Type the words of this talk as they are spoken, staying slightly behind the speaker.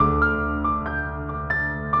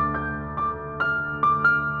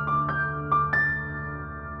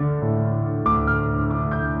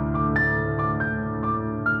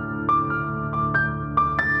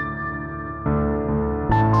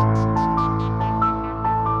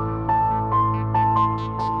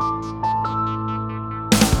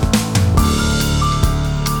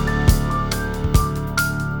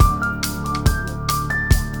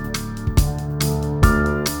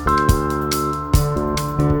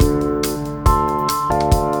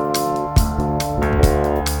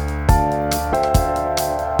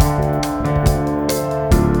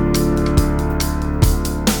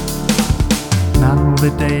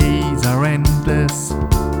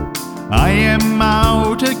them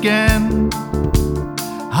out again.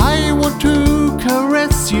 I want to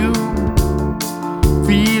caress you,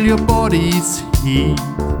 feel your body's heat.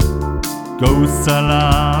 Ghosts are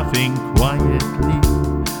laughing quietly,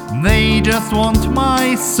 they just want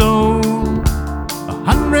my soul.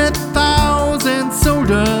 100,000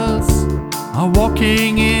 soldiers are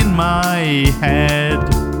walking in my head.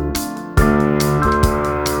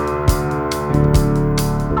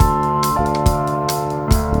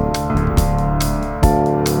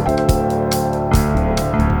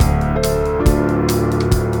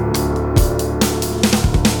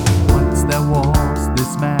 Once there was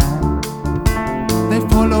this man, they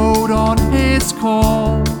followed on his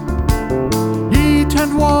call. He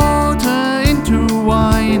turned water into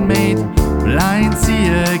wine, made blind see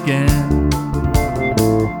again.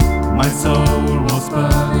 My soul was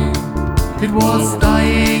burning, it was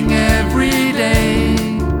dying every day.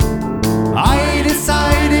 I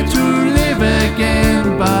decided to live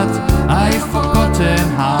again, but I've forgotten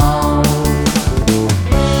how.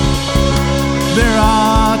 There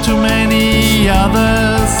are too many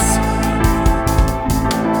others.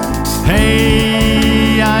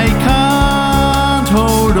 Hey, I can't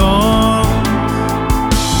hold on.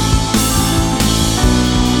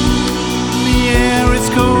 The air is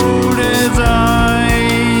cold as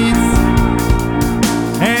ice,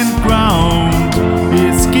 and ground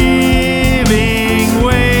is giving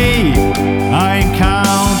way. I'm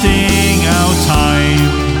counting out time.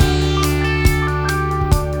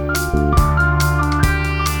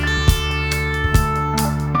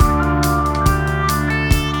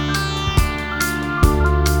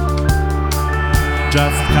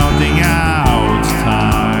 Just counting out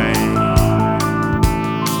time.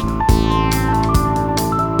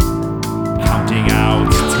 Counting out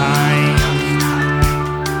time.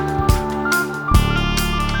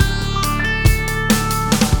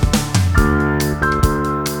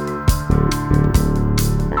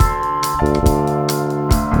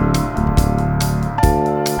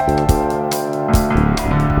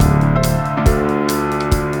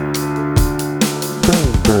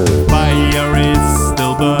 Fire is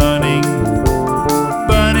still burning,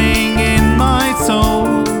 burning in my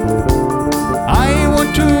soul. I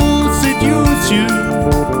want to seduce you,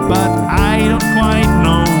 but I don't quite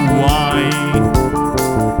know why.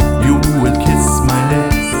 You will kiss my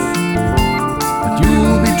lips, but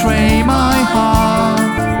you'll betray my heart.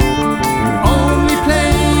 You only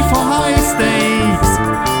play for high stakes,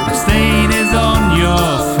 the stain is on your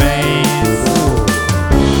face.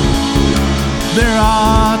 There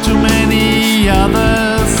are too many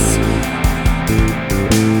others.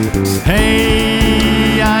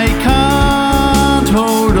 Hey, I can't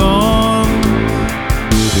hold on.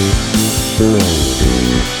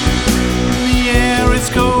 The air is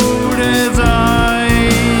cold as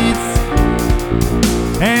ice,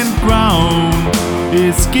 and ground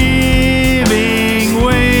is giving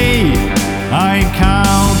way. I'm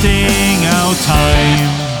counting out time.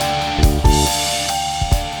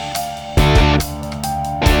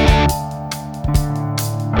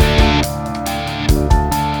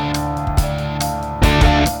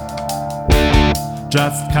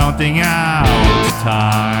 Just counting out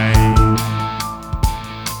time.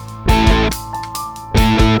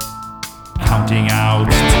 Counting out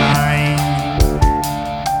time.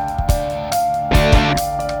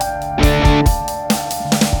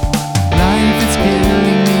 Life is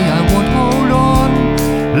killing me, I won't hold on.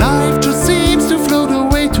 Life just seems to float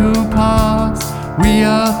away too fast. We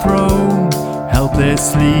are thrown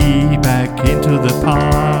helplessly back into the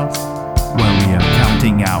past, when we are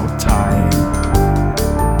counting out time.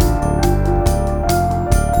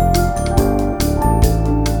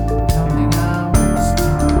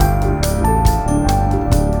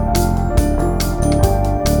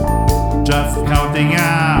 Just counting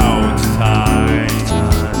out